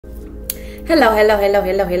Hello.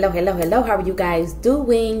 How are you guys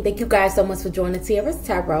doing? Thank you guys so much for joining Tiara's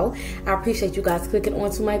Tarot. I appreciate you guys clicking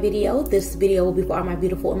onto my video. This video will be for all my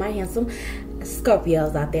beautiful and my handsome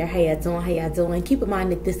Scorpios out there. How y'all doing? Keep in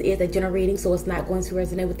mind that this is a general reading, so it's not going to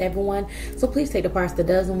resonate with everyone. So please take the parts that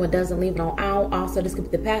does and what doesn't, leave it on out. Also, this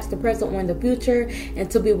could be the past, the present, or in the future.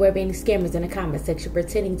 And to be aware of any scammers in the comment section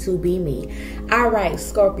pretending to be me. All right,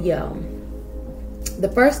 Scorpio. The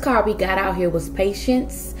first card we got out here was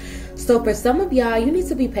patience. So for some of y'all, you need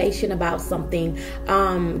to be patient about something.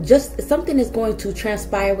 Just something is going to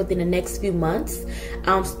transpire within the next few months.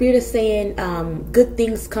 Spirit is saying good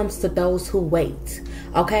things comes to those who wait.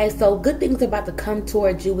 Okay, so good things are about to come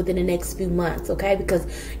towards you within the next few months. Okay, because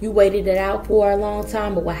you waited it out for a long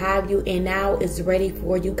time, but what have you, and now it's ready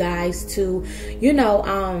for you guys to, you know,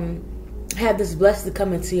 have this blessing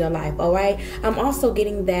come into your life. All right, I'm also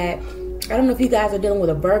getting that. I don't know if you guys are dealing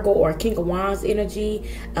with a Virgo or a King of Wands energy,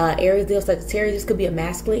 Aries, Leo, Sagittarius. This could be a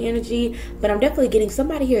masculine energy, but I'm definitely getting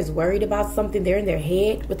somebody here is worried about something. They're in their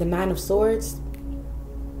head with the Nine of Swords.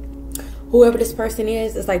 Whoever this person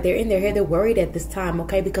is, it's like they're in their head. They're worried at this time,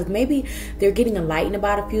 okay? Because maybe they're getting enlightened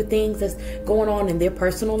about a few things that's going on in their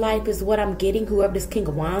personal life is what I'm getting. Whoever this King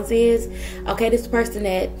of Wands is, okay? This person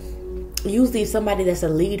that usually is somebody that's a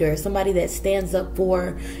leader, somebody that stands up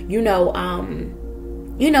for,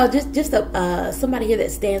 just somebody here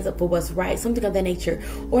that stands up for what's right, something of that nature,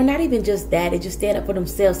 or not even just that. They just stand up for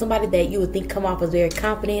themselves. Somebody that you would think come off as very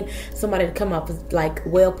confident, somebody that come off as like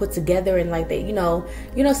well put together, and like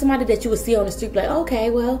that, somebody that you would see on the street, like,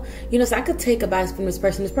 okay, well, so I could take advice from this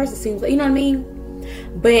person. This person seems like, you know what I mean?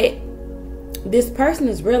 But this person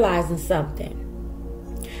is realizing something.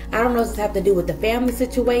 I don't know if this has to do with the family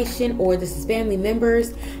situation or this is family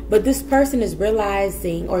members, but this person is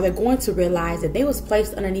realizing, or they're going to realize, that they was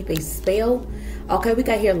placed underneath a spell. Okay, we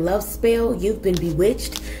got here love spell. You've been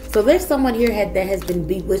bewitched. So there's someone here that has been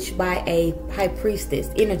bewitched by a high priestess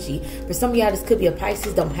energy. For some of y'all, this could be a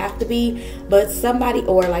Pisces, don't have to be, but somebody,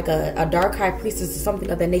 or like a dark high priestess or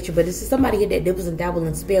something of that nature. But this is somebody here that dibbles and dabbles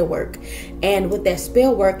in spell work. And with that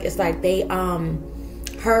spell work, it's like they,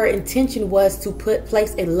 her intention was to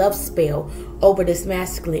place a love spell over this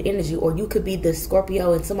masculine energy, or you could be the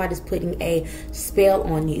Scorpio and somebody's putting a spell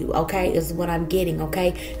on you, okay, is what I'm getting,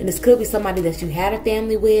 okay? And this could be somebody that you had a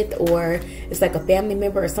family with, or it's like a family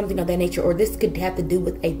member or something of that nature, or this could have to do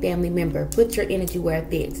with a family member. Put your energy where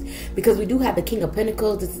it fits, because we do have the King of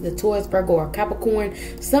Pentacles. This is the Taurus, Virgo, or Capricorn.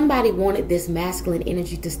 Somebody wanted this masculine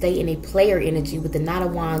energy to stay in a player energy with the Nine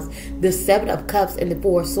of Wands, the Seven of Cups, and the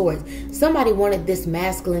Four of Swords. Somebody wanted this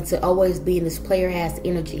masculine to always be in this player-ass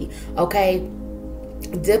energy, okay?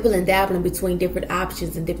 Dibble and dabbling between different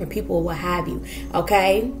options and different people, or what have you,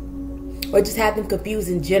 okay? Or just have them confused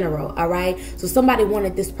in general, all right? So somebody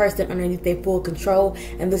wanted this person underneath their full control,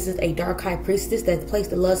 and this is a dark high priestess that's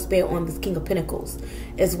placed a love spell on this King of Pentacles,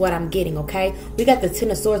 is what I'm getting, okay? We got the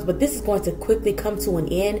Ten of Swords, but this is going to quickly come to an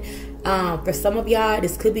end. For some of y'all,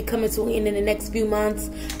 this could be coming to an end in the next few months,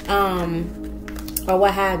 or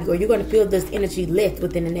what have you, or you're going to feel this energy lift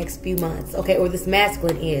within the next few months, okay? Or this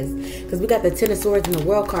masculine is, because we got the Ten of Swords in the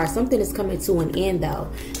World card. Something is coming to an end, though,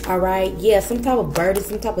 all right? Yeah, some type of burden,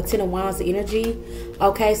 some type of Ten of Wands energy,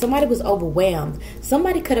 okay? Somebody was overwhelmed.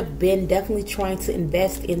 Somebody could have been definitely trying to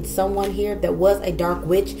invest in someone here that was a dark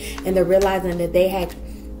witch, and they're realizing that they had,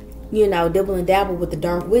 dibble and dabble with the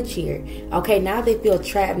dark witch here, okay? Now they feel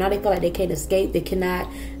trapped. Now they feel like they can't escape. They cannot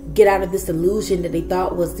get out of this illusion that they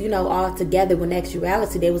thought was, all together, when in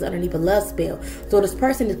actuality they was underneath a love spell. So this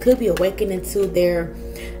person could be awakening to their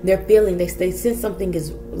feeling. They sense something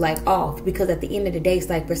is like off, because at the end of the day, it's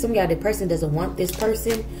like for some of y'all, the person doesn't want this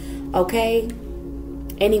person, okay,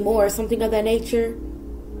 anymore, something of that nature.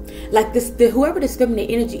 Like this, whoever this feminine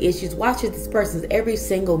energy is, she watches this person's every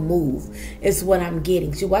single move, is what I'm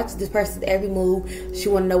getting. She watches this person's every move. She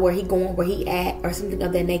want to know where he going, where he at, or something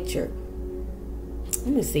of that nature.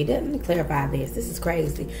 Let me see that. Let me clarify this. This is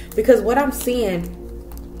crazy, because what I'm seeing,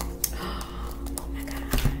 oh my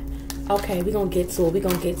God. Okay, we're going to get to it. We're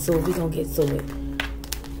going to get to it. We're going to get to it.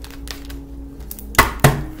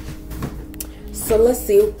 So let's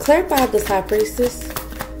see. Clarify this high priestess.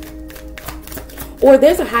 Or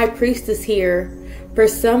there's a high priestess here. For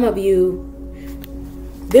some of you,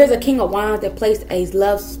 there's a King of Wands that placed a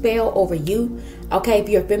love spell over you, okay, if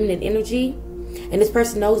you're feminine energy. And this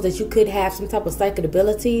person knows that you could have some type of psychic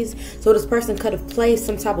abilities. So this person could have placed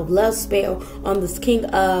some type of love spell on this King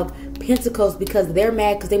of Pentacles, because they're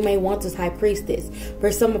mad because they may want this high priestess.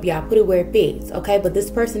 For some of y'all, put it where it fits, okay? But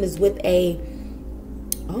this person is with a,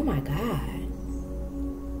 oh my God.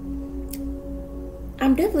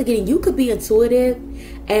 I'm definitely getting, you could be intuitive,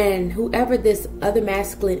 and whoever this other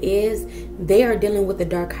masculine is, they are dealing with the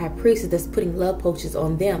dark high priestess that's putting love potions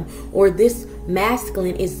on them. Or this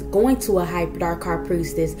masculine is going to a dark high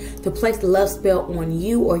priestess to place the love spell on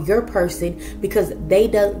you or your person, because they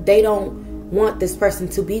don't want this person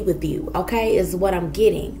to be with you. Okay, is what I'm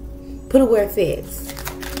getting. Put it where it fits.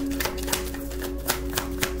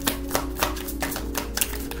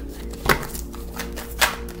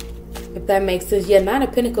 If that makes sense. Yeah, Nine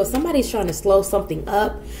of Pentacles. Somebody's trying to slow something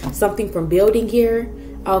up, something from building here.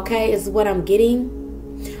 Okay, is what I'm getting.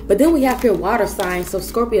 But then we have here water signs. So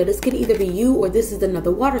Scorpio, this could either be you or this is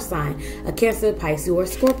another water sign. A Cancer, Pisces, or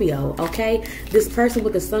Scorpio. Okay, this person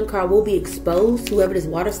with the Sun card will be exposed, whoever this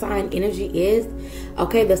water sign energy is.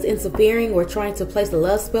 Okay, that's interfering or trying to place a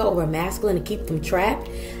love spell over a masculine to keep them trapped.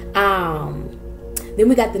 Then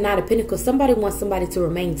we got the Nine of Pentacles. Somebody wants somebody to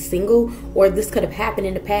remain single, or this could have happened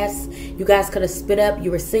in the past. You guys could have split up,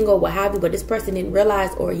 you were single, what have you, but this person didn't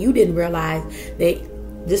realize, or you didn't realize, that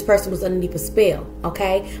this person was underneath a spell.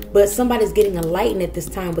 Okay, but somebody's getting enlightened at this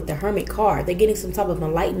time with the Hermit card. They're getting some type of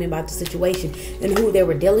enlightenment about the situation and who they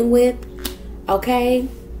were dealing with. Okay,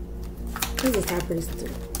 what is this high priestess?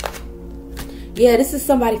 Yeah, this is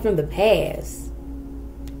somebody from the past.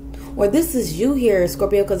 Or this is you here,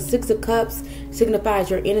 Scorpio, because the Six of Cups signifies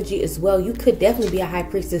your energy as well. You could definitely be a high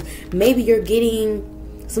priestess. Maybe you're getting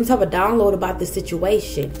some type of download about this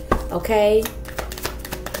situation. Okay,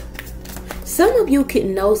 some of you could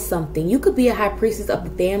know something. You could be a high priestess of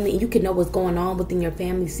the family, and you could know what's going on within your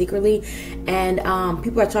family secretly, and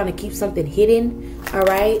people are trying to keep something hidden. All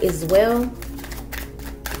right, as well.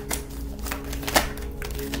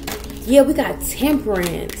 Yeah, we got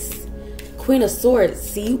Temperance, Queen of Swords.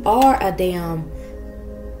 See, you are a damn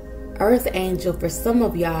earth angel for some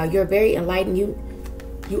of y'all. You're very enlightened.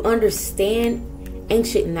 You understand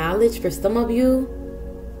ancient knowledge for some of you.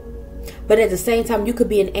 But at the same time, you could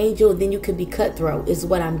be an angel and then you could be cutthroat, is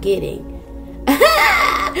what I'm getting.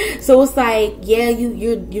 So it's like, yeah,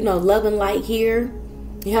 you know, love and light here.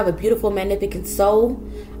 You have a beautiful, magnificent soul.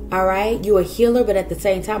 All right. You're a healer, but at the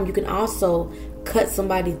same time, you can also cut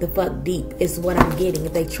somebody the fuck deep, is what I'm getting,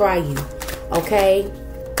 if they try you. Okay,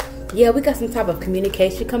 yeah, we got some type of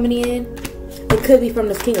communication coming in. It could be from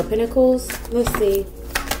this King of Pentacles. Let's see.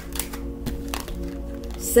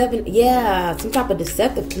 7, yeah, some type of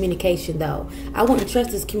deceptive communication though. I wouldn't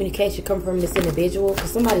trust this communication coming from this individual,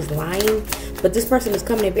 because somebody's lying, but this person is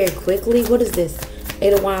coming in very quickly. What is this?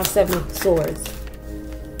 8 of Wands, 7 of Swords,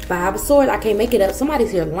 5 of Swords. I can't make it up.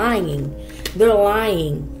 Somebody's here lying. They're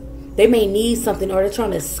lying. They may need something, or they're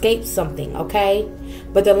trying to escape something, okay?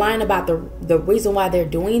 But they're lying about the reason why they're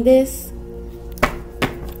doing this.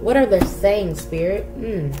 What are they saying, Spirit?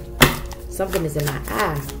 Something is in my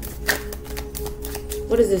eye.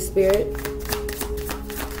 What is this, Spirit?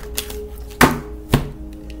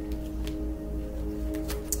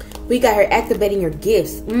 We got her activating your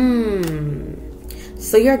gifts.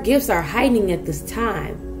 So your gifts are hiding at this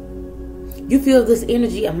time. You feel this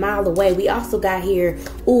energy a mile away. We also got here,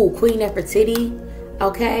 ooh, Queen Nefertiti.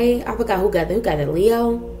 Okay, I forgot who got that. Who got it?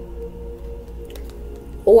 Leo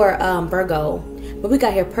or Virgo. But we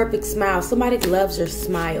got here perfect smile. Somebody loves your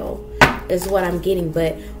smile, is what I'm getting.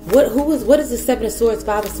 But what is this 7 of Swords,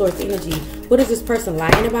 5 of Swords energy? What is this person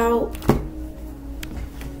lying about?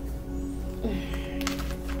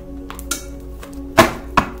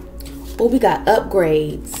 Oh, we got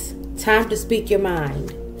upgrades. Time to speak your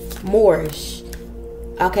mind. Moorish.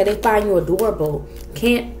 Okay, they find you adorable.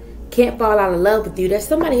 Can't fall out of love with you. There's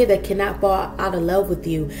somebody here that cannot fall out of love with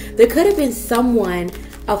you. There could have been someone,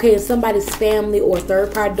 okay, in somebody's family or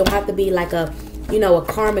third party. Don't have to be like a, you know, a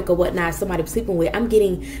karmic or whatnot, somebody sleeping with. I'm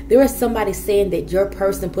getting, there is somebody saying that your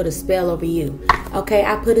person put a spell over you. Okay,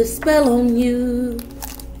 I put a spell on you.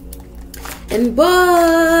 And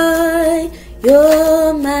boy,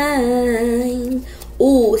 you're mine.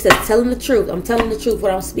 Ooh, it says telling the truth. I'm telling the truth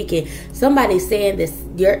what I'm speaking. Somebody's saying this,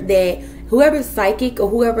 that whoever's psychic or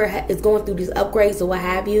whoever is going through these upgrades or what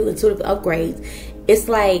have you, intuitive upgrades, it's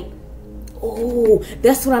like, oh,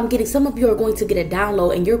 that's what I'm getting. Some of you are going to get a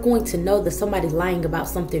download, and you're going to know that somebody's lying about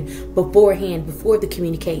something beforehand, before the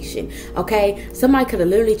communication. Okay, somebody could have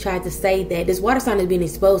literally tried to say that this water sign is being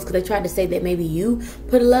exposed because they tried to say that maybe you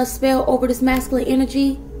put a love spell over this masculine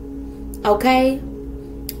energy. Okay,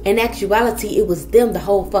 in actuality, it was them the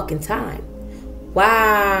whole fucking time.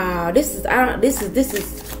 Wow, this is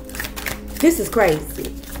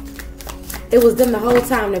crazy. It was them the whole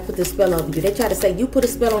time that put the spell over you. They tried to say you put a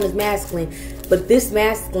spell on this masculine, but this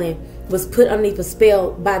masculine was put underneath a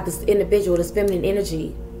spell by this individual, this feminine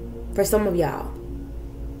energy, for some of y'all.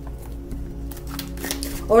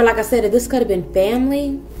 Or like I said, if this could have been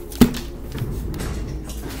family.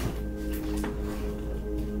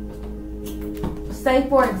 Say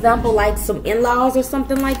for example, like some in-laws or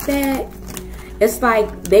something like that. It's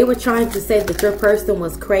like they were trying to say that your person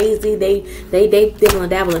was crazy. They gonna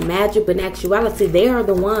dabble in magic, but in actuality, they are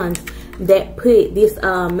the ones that put this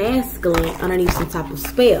masculine underneath some type of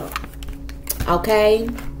spell. Okay,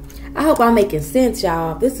 I hope I'm making sense,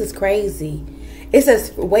 y'all. This is crazy. It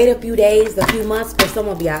says wait a few days, a few months for some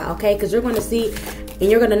of y'all, okay? Because you're going to see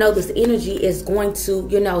and you're going to know this energy is going to,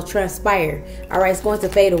 you know, transpire. All right, it's going to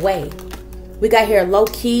fade away. We got here low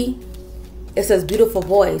key. It says beautiful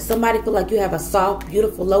voice. Somebody feel like you have a soft,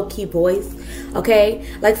 beautiful, low key voice, okay?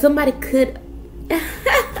 Like somebody could.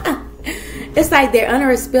 It's like they're under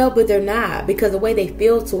a spell, but they're not, because the way they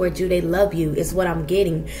feel towards you, they love you, is what I'm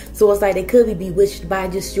getting. So it's like they could be bewitched by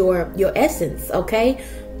just your essence, okay?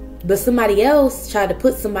 But somebody else tried to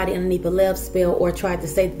put somebody underneath a love spell, or tried to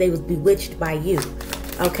say that they was bewitched by you,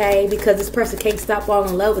 okay? Because this person can't stop falling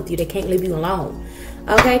in love with you. They can't leave you alone,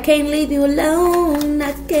 okay? Can't leave you alone.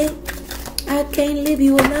 I can't leave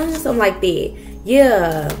you alone. Something like that.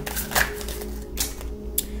 Yeah.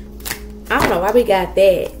 I don't know why we got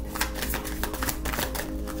that.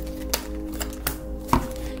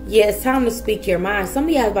 Yeah, it's time to speak your mind. Some of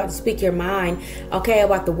y'all about to speak your mind, okay,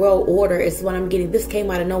 about the world order is what I'm getting. This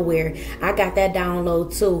came out of nowhere. I got that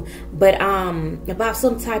download too. But about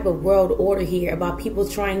some type of world order here, about people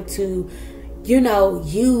trying to, you know,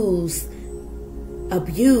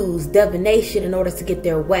 abuse divination in order to get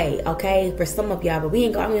their way, okay, for some of y'all. But we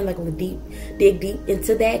ain't going to dig deep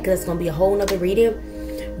into that, because it's going to be a whole nother reading.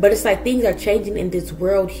 But it's like things are changing in this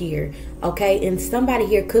world here, okay? And somebody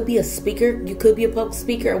here could be a speaker. You could be a public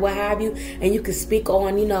speaker or what have you. And you could speak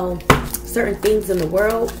on, you know, certain things in the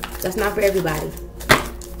world. That's not for everybody.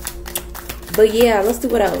 But yeah, let's do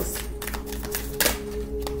what else.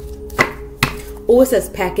 Oh, it says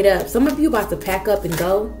pack it up. Some of you about to pack up and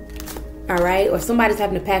go. All right, or somebody's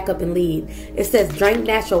having to pack up and leave. It says drink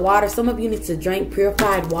natural water. Some of you need to drink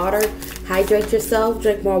purified water. Hydrate yourself.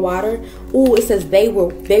 Drink more water. Oh, it says they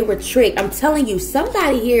were tricked. I'm telling you,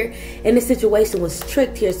 somebody here in this situation was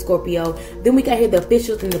tricked here, Scorpio. Then we got here the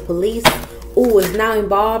officials and the police. Oh, is now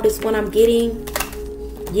involved. Is what I'm getting.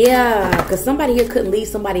 Yeah, because somebody here couldn't leave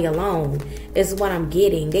somebody alone. Is what I'm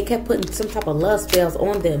getting. They kept putting some type of love spells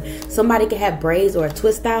on them. Somebody could have braids or a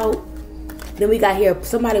twist out. Then we got here,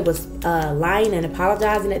 somebody was lying and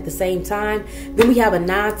apologizing at the same time. Then we have a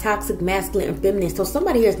non-toxic masculine and feminine. So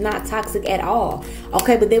somebody here is not toxic at all.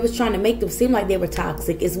 Okay, but they was trying to make them seem like they were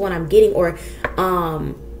toxic is what I'm getting. Or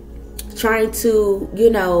trying to,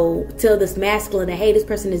 you know, tell this masculine that, hey, this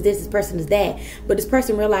person is this person is that. But this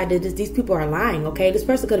person realized that these people are lying, okay? This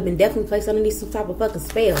person could have been definitely placed underneath some type of fucking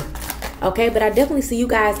spell. Okay, but I definitely see you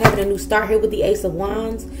guys having a new start here with the Ace of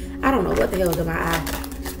Wands. I don't know what the hell is in my eye.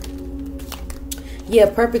 Yeah,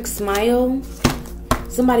 perfect smile.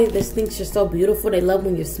 Somebody that thinks you're so beautiful. They love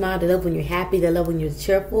when you smile. They love when you're happy. They love when you're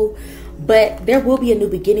cheerful. But there will be a new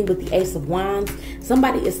beginning with the Ace of Wands.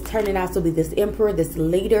 Somebody is turning out to be this emperor, this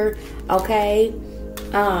leader, okay?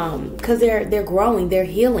 Because they're growing. They're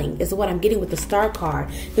healing is what I'm getting with the Star card.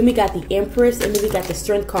 Then we got the Empress, and then we got the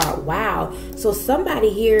Strength card. Wow. So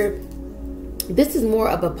somebody here, this is more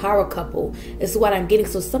of a power couple is what I'm getting.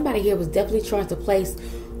 So somebody here was definitely trying to place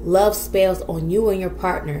love spells on you and your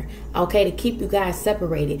partner, okay, to keep you guys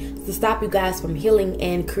separated, to stop you guys from healing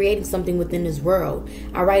and creating something within this world.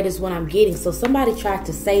 All right, is what I'm getting. So somebody tried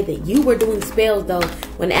to say that you were doing spells, though,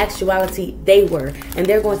 when in actuality they were, and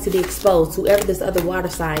they're going to be exposed, whoever this other water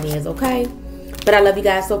sign is, okay? But I love you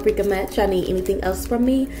guys so freaking much. I need anything else from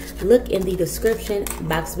me, look in the description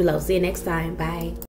box below. See you next time. Bye.